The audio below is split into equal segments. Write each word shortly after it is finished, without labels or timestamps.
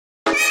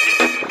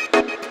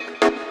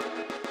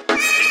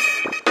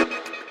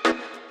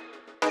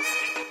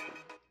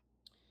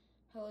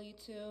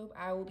YouTube,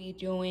 I will be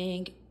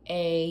doing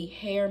a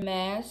hair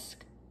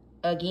mask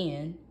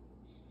again.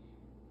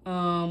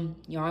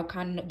 Y'all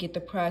kind of get the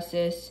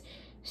process.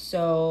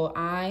 So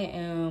I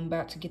am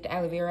about to get the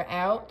aloe vera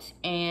out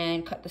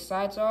and cut the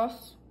sides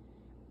off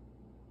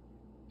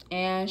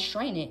and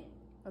strain it.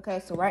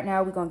 Okay, so right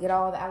now we're gonna get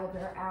all the aloe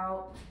vera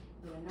out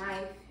with a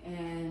knife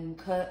and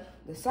cut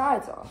the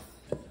sides off.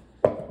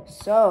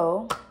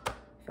 So,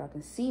 if y'all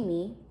can see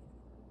me,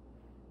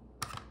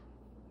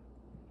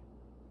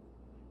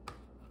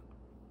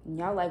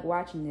 y'all like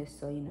watching this,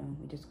 so you know,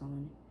 we're just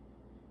gonna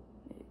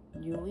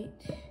do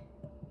it.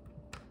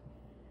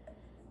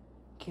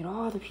 Get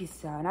all the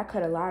pieces out. And I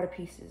cut a lot of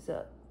pieces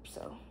up,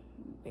 so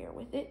bear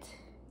with it.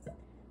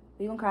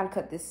 We're gonna kind of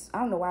cut this. I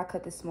don't know why I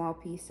cut this small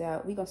piece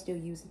out. We're gonna still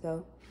use it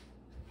though.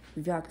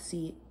 If y'all can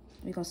see it,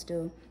 we're gonna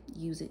still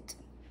use it.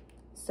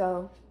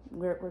 So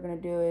what we're gonna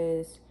do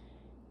is,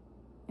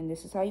 and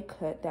this is how you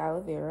cut the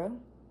aloe vera.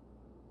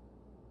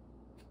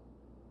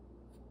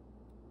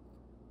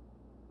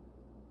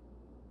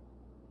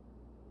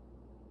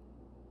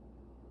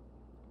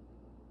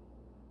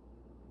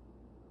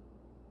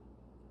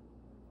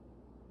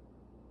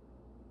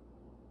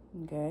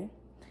 Okay,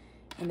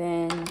 and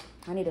then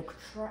I need a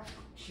trash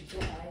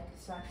bag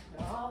so I can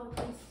put all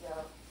the pieces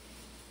out.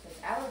 Because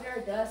aloe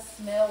vera does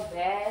smell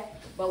bad,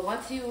 but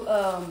once you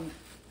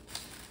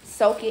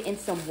soak it in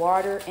some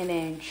water and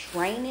then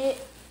strain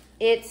it,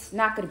 it's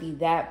not going to be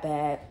that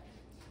bad.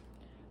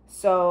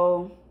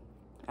 So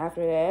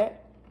after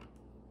that,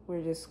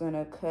 we're just going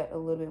to cut a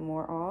little bit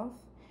more off.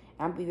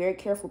 And be very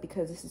careful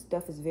because this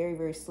stuff is very,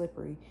 very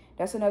slippery.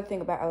 That's another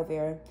thing about aloe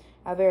vera.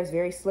 Aloe vera is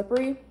very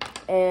slippery,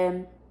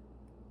 and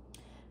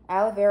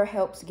aloe vera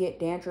helps get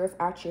dandruff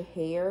out your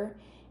hair,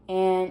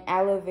 and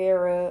aloe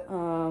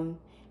vera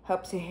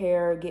helps your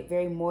hair get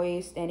very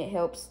moist, and it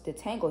helps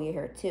detangle your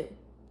hair too.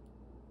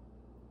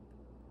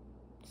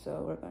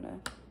 So we're gonna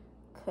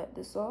cut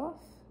this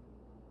off.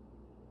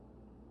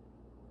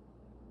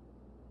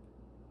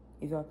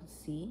 If y'all can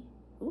see,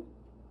 ooh,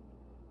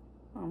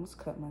 I almost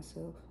cut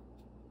myself.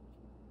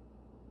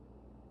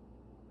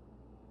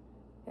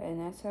 And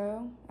that's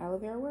how aloe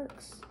vera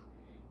works.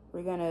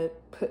 We're gonna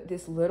put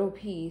this little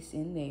piece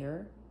in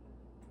there,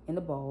 in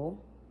the bowl,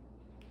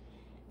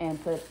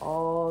 and put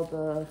all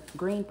the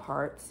green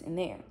parts in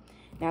there.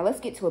 Now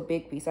let's get to a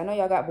big piece. I know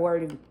y'all got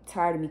bored and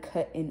tired of me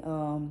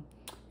cutting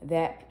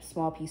that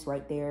small piece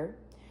right there.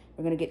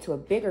 We're gonna get to a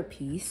bigger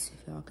piece,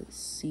 if y'all could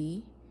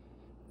see.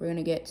 We're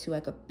gonna get to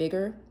like a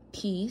bigger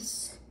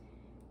piece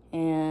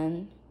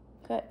and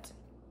cut.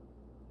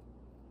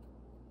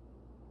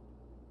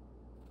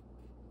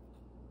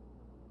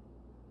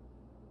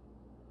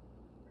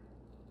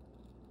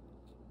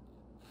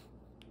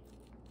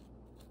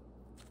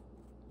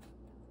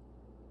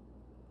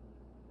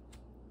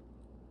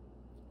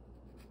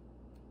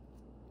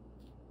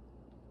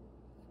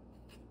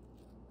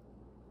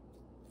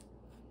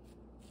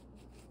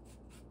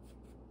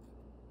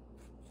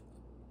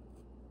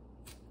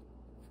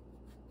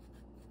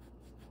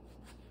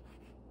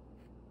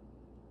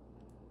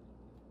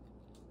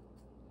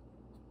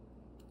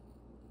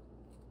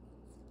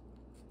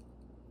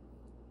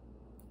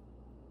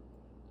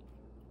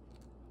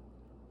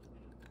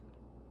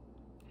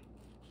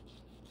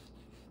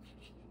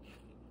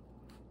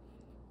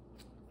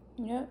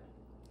 Yep.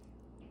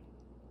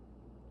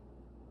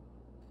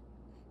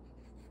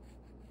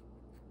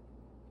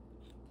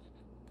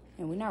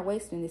 And we're not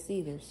wasting this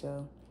either,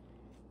 so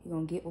we're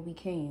gonna get what we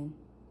can.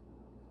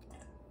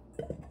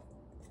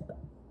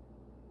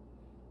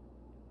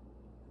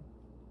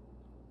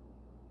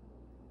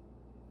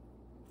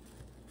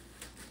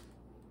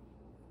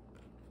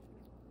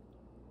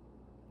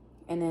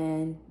 And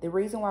then the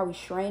reason why we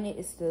strain it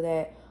is so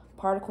that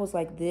particles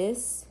like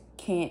this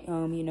can't,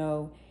 you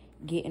know,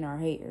 get in our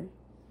hair,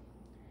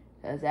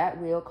 because that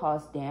will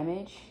cause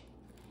damage.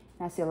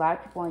 And I see a lot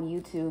of people on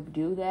YouTube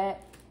do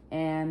that,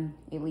 and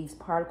it leaves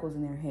particles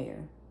in their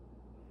hair.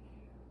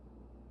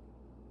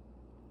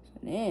 So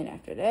then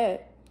after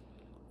that,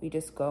 we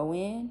just go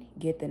in,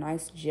 get the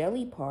nice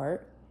jelly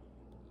part,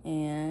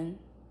 and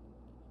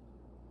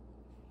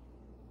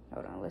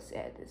hold on, let's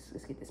add this.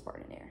 Let's get this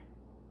part in there.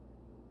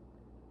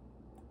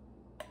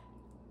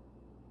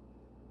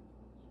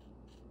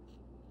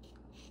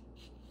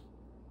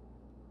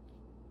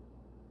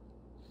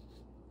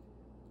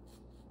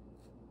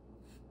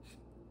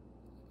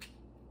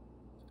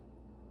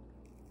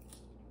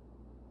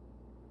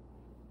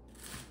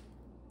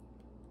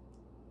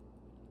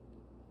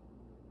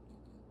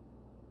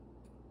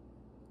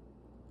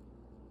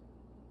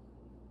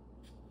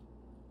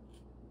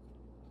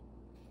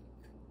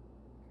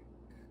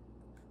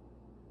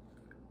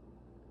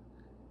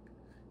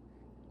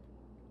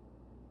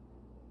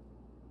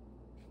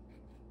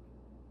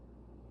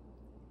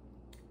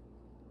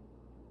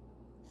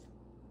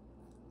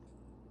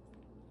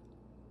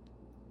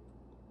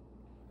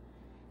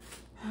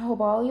 I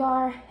hope all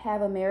y'all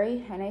have a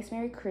nice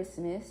Merry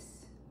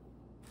Christmas.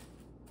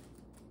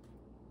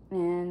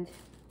 And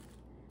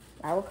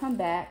I will come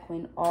back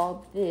when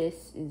all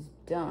this is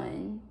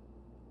done.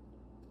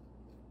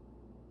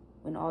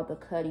 when all the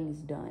cutting is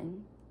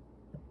done.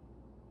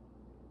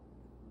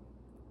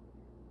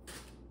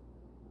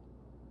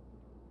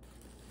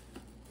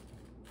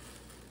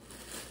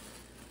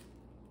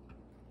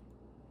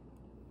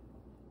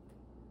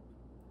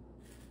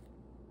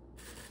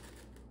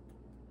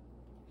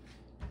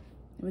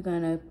 We're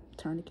gonna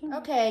turn the camera.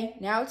 Okay,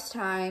 now it's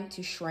time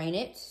to strain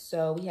it.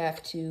 So we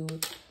have to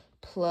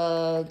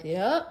plug it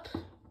up.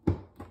 Here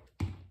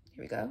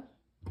we go.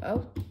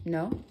 Oh,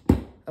 no.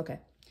 Okay.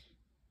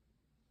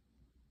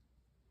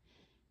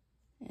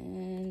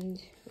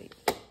 And wait.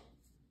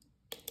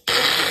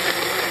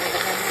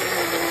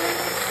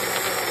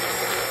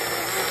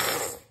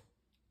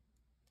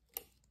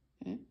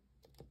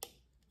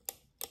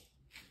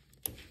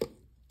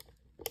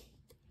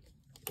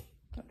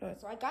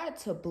 So I got it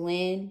to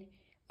blend.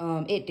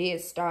 It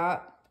did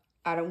stop.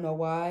 I don't know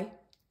why,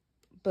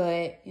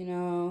 but you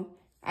know,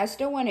 I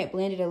still want it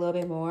blended a little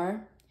bit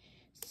more.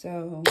 So,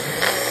 all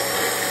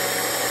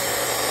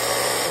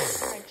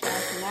right, y'all.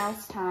 So now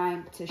it's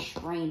time to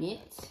strain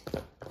it.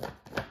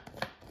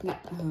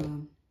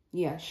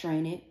 Yeah,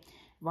 strain it.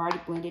 I've already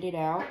blended it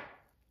out.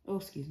 Oh,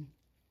 excuse me.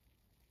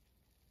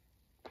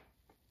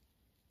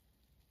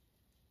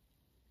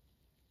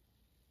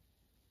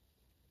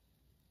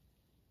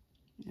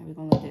 Now we're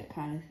gonna let that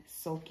kind of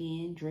soak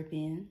in, drip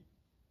in.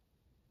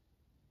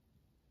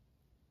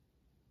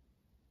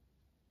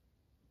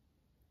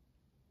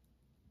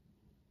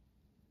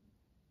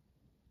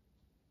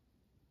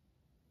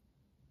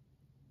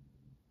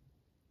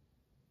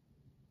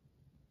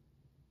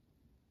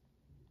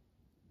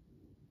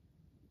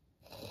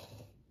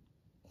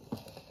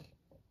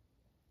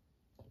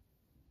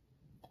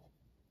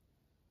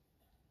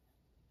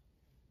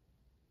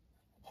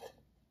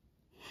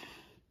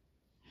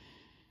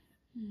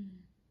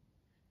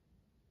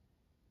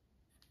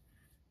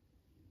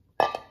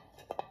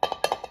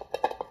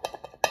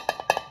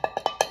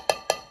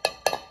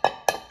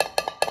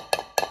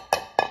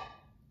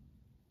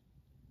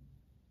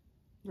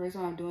 The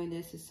reason why I'm doing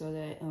this is so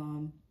that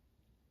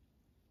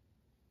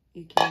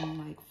it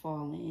can like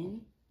fall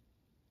in.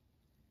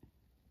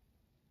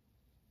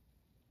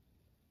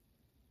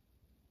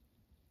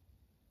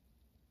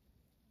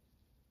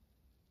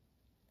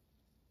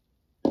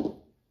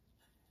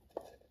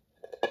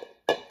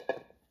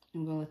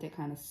 I'm gonna let that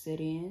kind of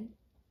sit in.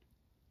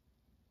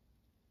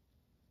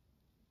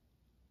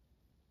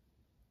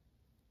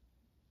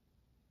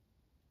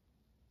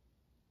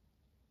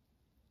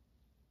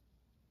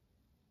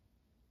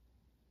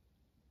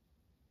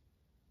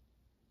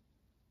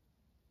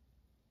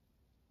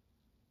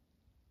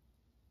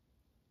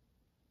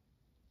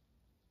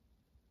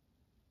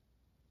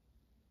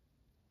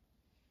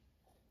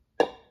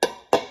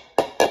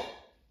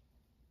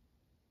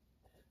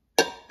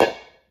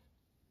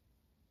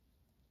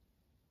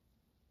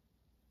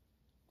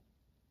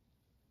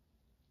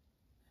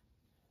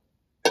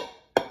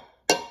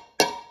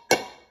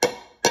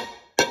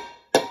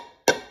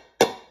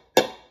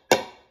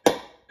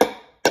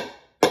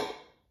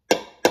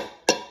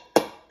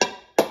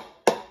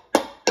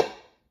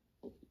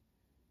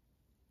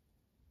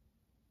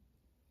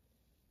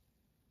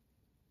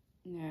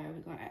 Now we're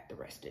gonna add the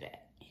rest of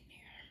that in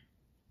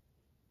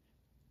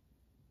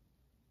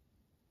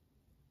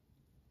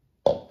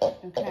there.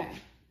 Okay,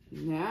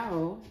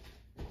 now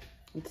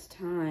it's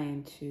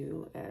time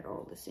to add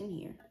all this in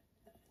here.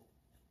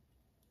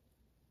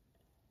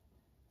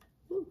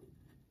 Woo.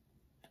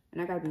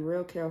 And I gotta be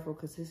real careful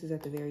because this is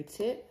at the very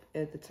tip,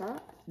 at the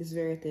top. This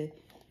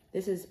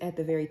is at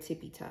the very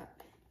tippy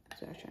top.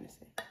 That's what I was trying to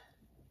say.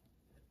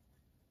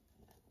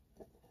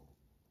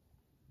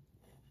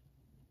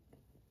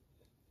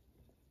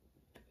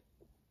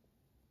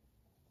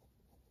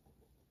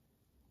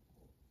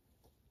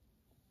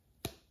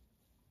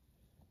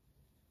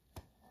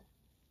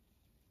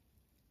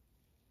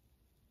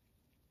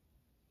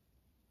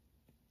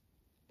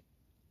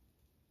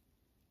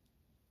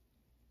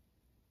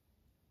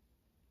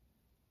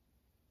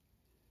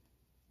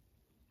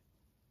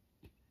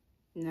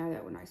 Now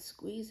that when I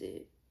squeeze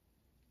it,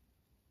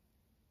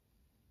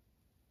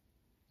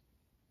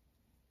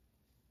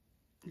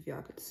 if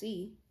y'all could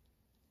see,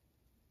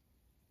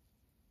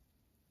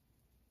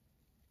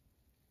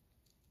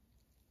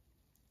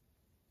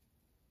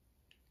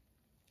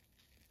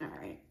 all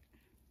right.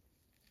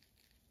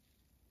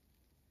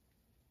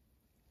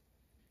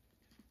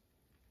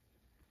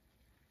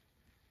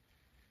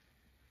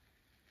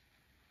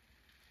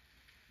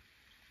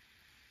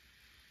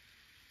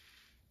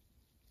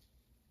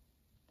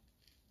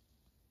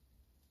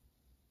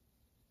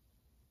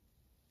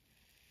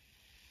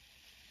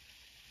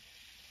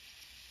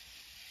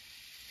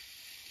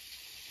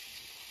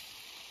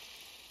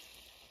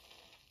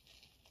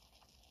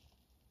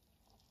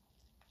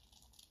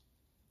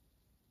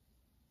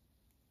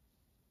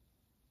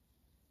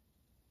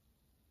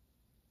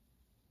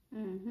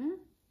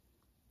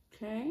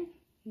 Okay,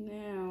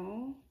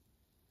 now,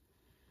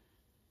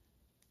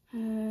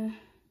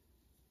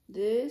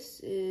 this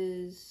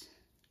is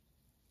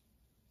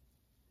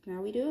how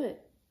we do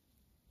it,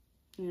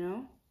 you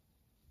know?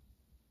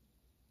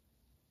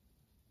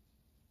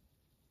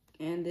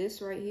 And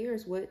this right here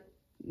is what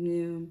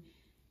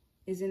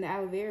is in the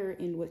aloe vera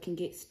and what can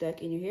get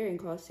stuck in your hair and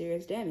cause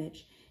serious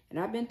damage. And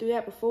I've been through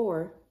that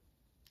before,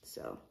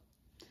 so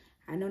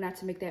I know not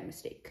to make that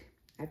mistake.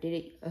 I did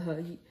it,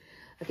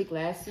 I think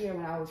last year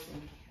when I was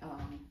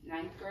in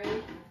 9th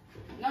grade.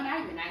 No, not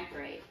even 9th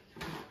grade.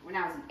 When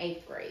I was in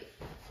 8th grade.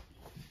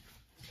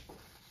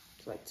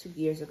 It's like 2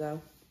 years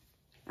ago.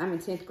 I'm in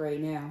 10th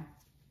grade now.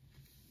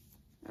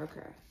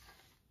 Okay.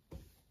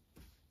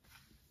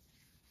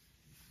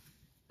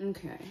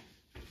 Okay.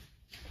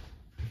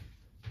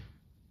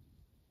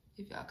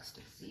 If y'all can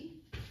still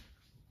see.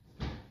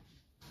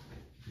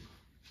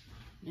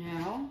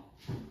 Now,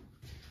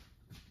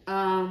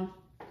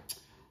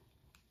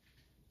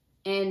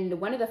 and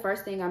one of the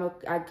first thing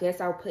I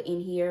guess I'll put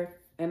in here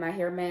in my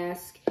hair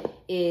mask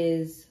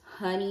is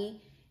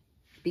honey,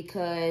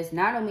 because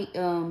not only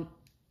well,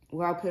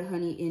 I'll put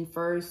honey in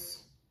first.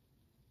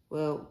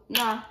 Well,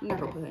 nah, I'm not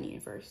gonna put honey in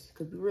first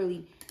because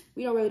we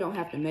don't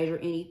have to measure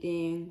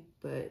anything,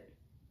 but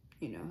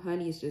you know,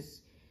 honey is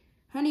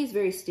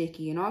very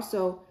sticky, and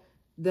also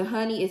the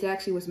honey is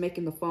actually what's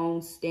making the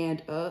phone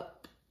stand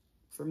up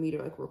for me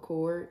to like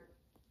record.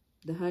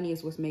 The honey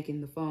is what's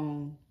making the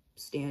phone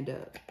stand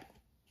up.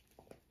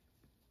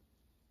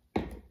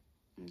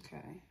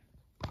 Okay.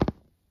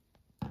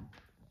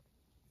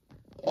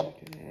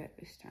 After that,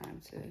 it's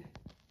time to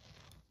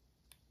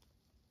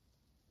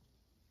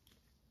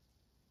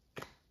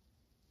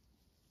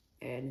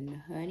add in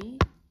the honey.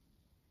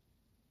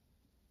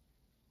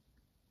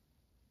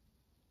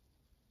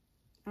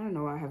 I don't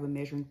know why I have a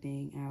measuring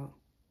thing out.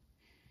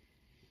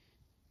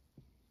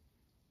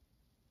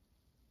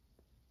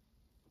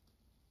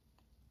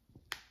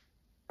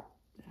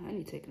 The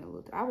honey taking a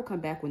little. I will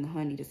come back when the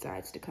honey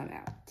decides to come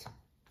out.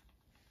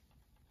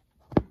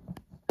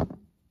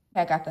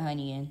 I got the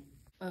honey in.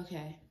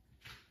 Okay.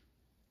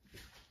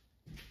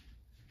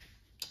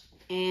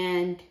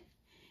 And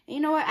you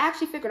know what? I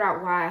actually figured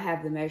out why I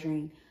have the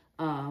measuring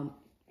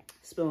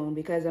spoon,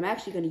 because I'm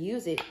actually going to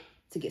use it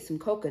to get some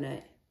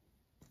coconut.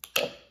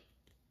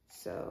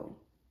 So,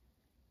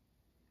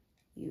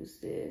 use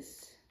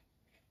this.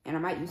 And I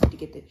might use it to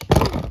get the...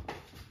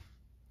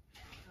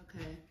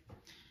 Okay.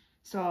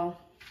 So,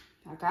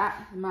 I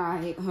got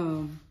my...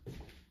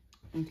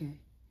 Okay.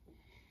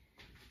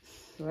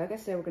 So, like I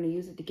said, we're going to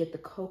use it to get the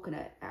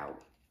coconut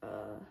out.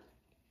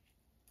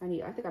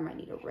 I think I might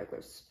need a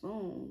regular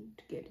spoon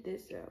to get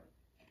this out.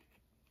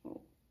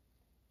 Oh.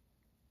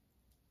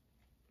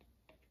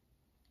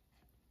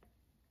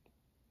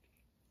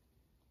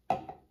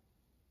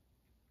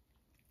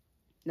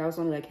 That was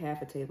only like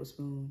half a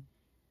tablespoon.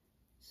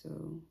 So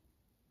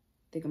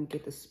I think I'm gonna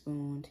get the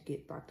spoon to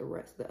get like the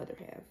other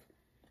half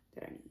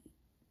that I need.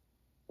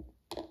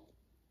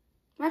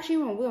 Actually,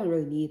 we don't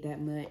really need that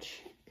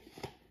much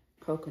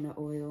coconut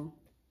oil.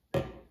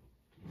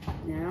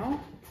 Now,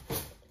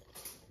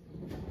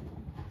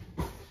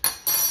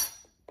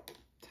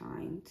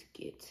 time to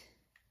get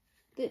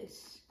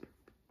this.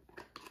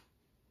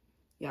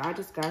 Yeah, I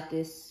just got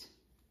this.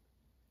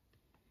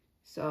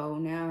 So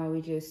now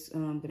we just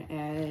gonna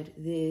add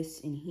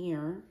this in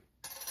here.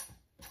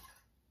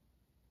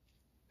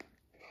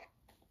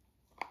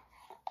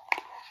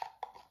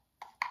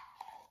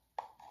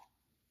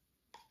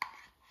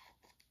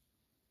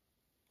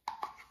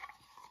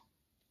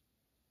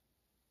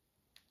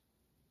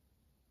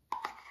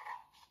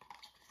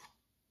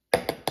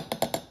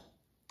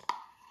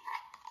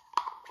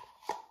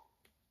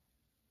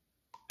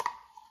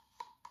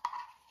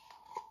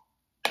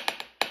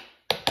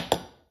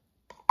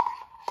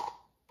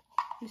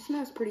 It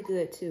smells pretty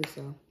good too,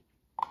 so.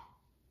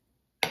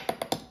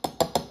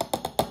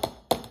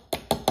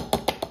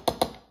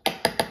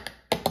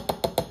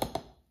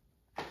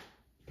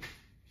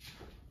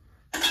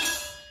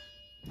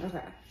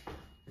 Okay.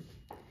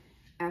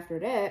 After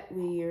that,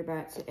 we are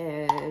about to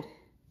add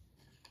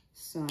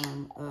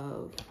some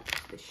of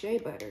the shea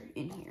butter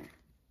in here.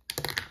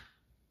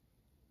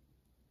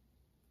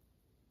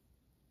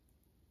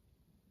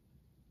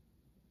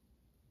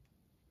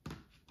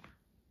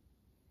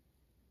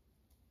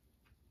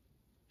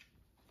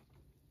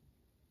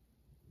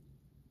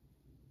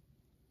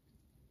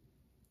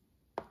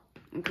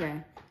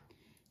 Okay,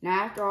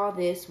 now after all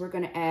this, we're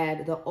gonna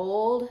add the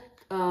old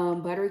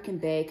Buttery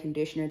Convey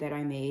conditioner that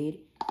I made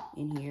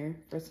in here.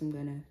 First, I'm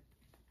gonna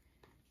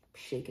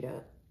shake it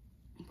up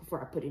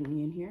before I put it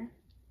in here.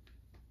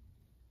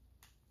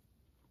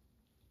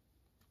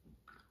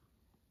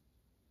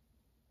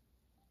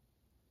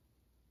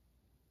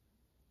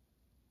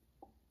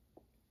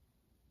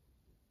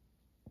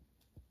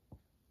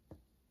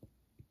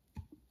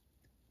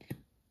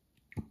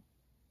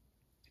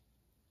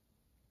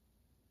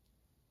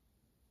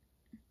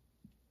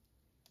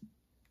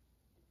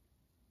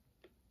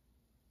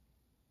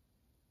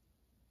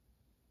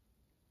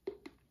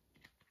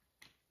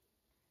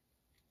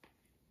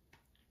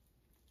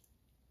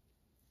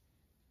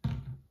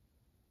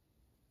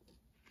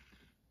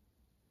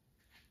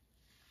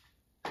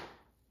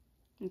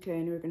 Okay,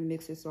 and we're gonna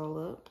mix this all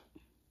up.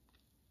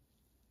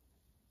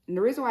 And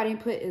the reason why I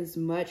didn't put as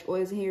much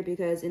oils in here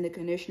because in the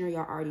conditioner,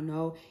 y'all already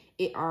know,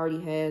 it already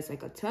has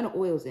like a ton of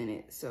oils in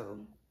it. So,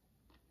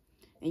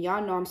 and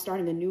y'all know I'm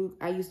starting a new,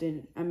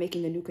 I'm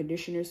making a new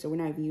conditioner. So we're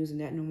not even using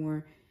that no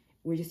more.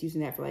 We're just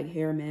using that for like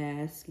hair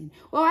mask. And,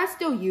 well, I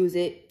still use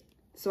it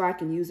so I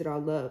can use it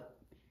all up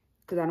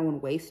because I don't want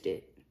to waste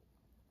it.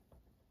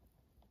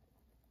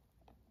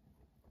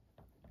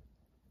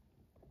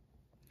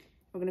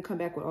 We're going to come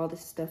back when all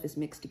this stuff is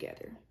mixed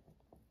together.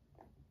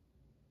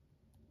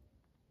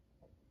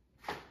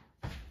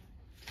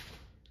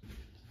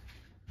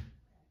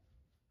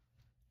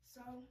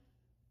 So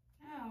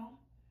now,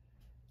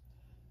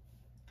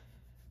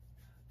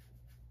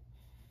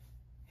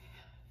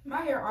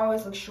 my hair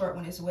always looks short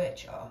when it's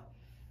wet, y'all.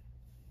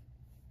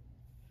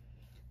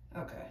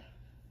 Okay.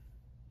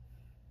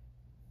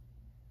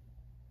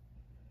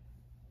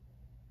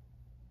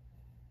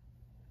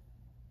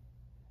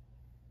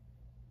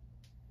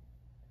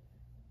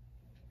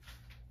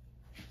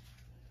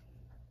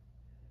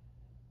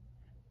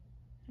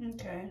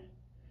 Okay.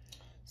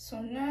 So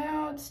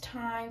now it's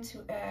time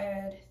to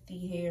add the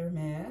hair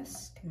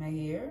mask, my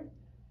hair.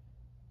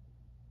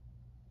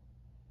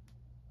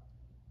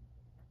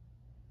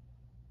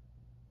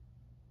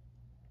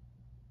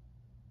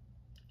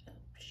 Oh,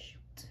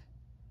 shoot.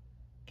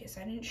 Guess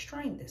I didn't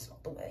strain this all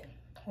the way.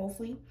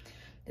 Hopefully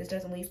this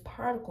doesn't leave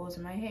particles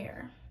in my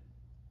hair.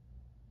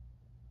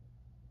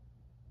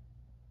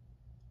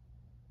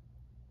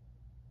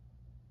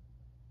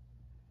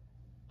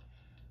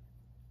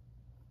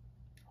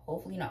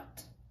 Hopefully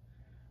not.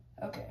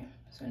 Okay,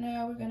 so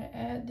now we're gonna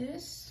add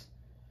this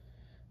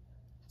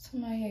to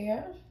my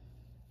hair.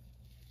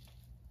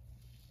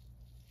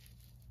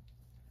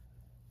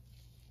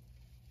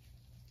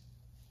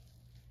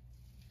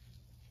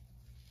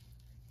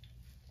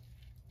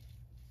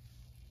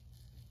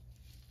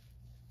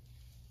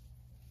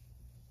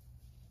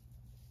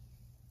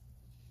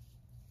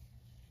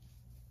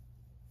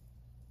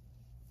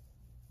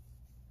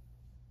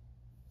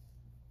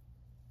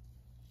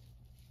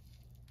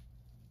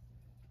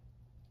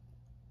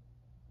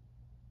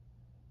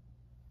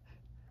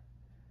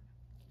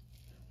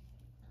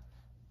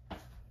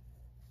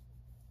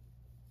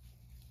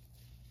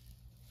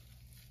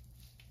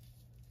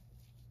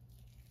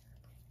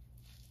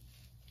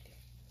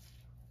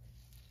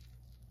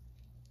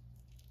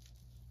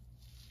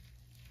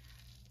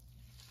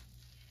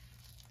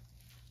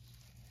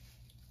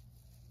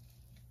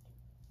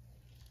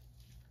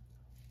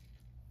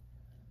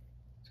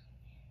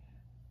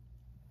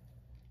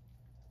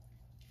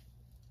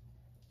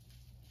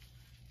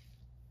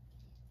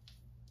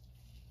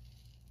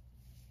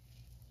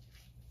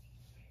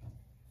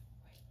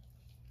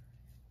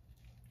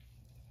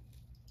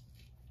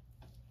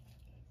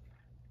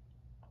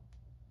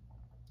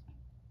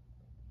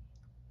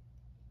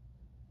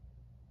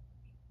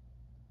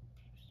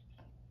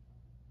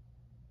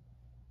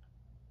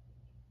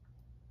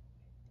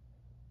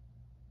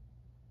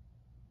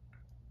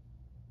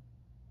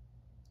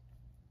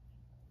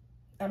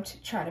 I'm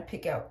trying to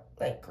pick out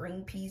like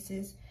green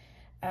pieces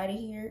out of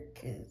here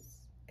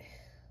because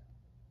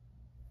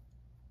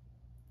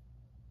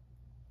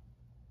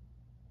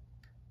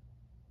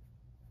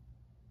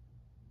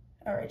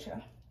all right,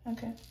 y'all.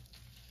 Okay.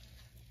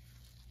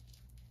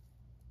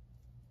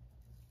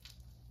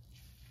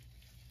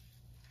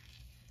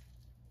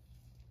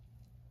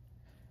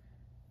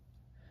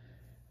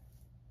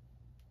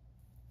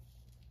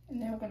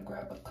 And then we're gonna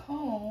grab a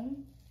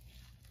comb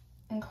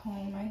and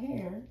comb my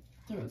hair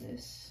through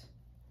this.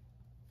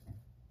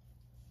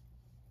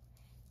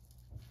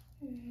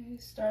 And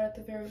start at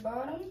the very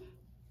bottom.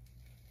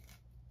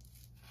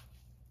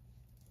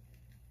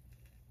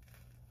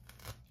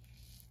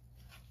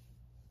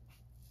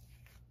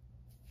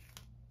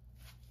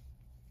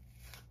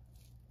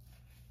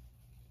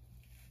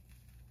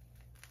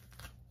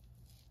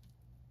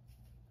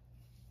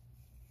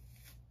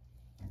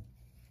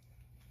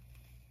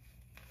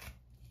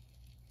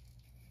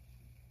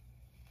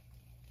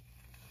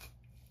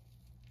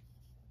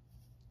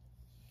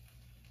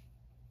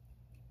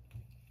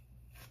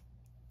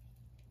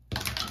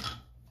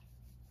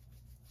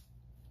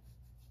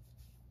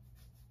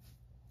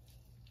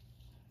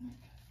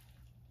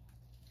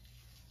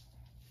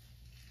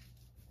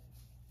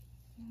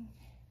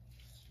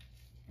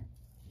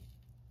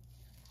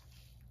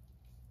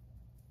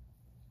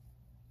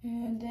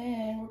 And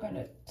then we're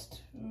gonna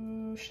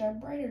should I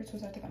braid it or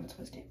twist? I think I'm gonna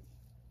twist it.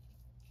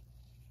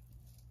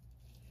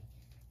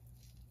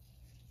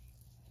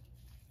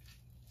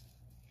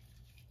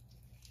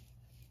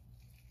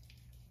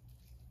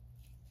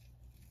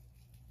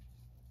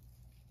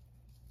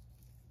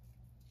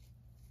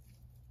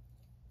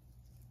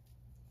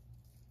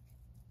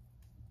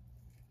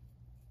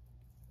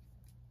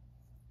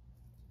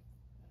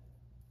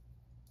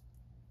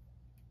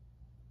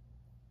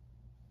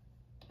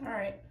 All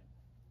right.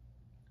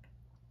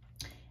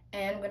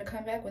 And I'm gonna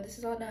come back when this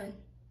is all done.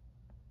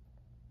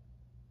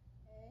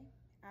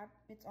 Okay,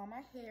 it's on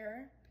my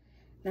hair.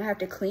 Now I have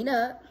to clean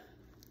up,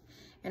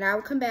 and I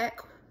will come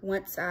back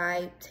once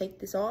I take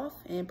this off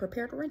and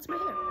prepare to rinse my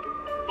hair.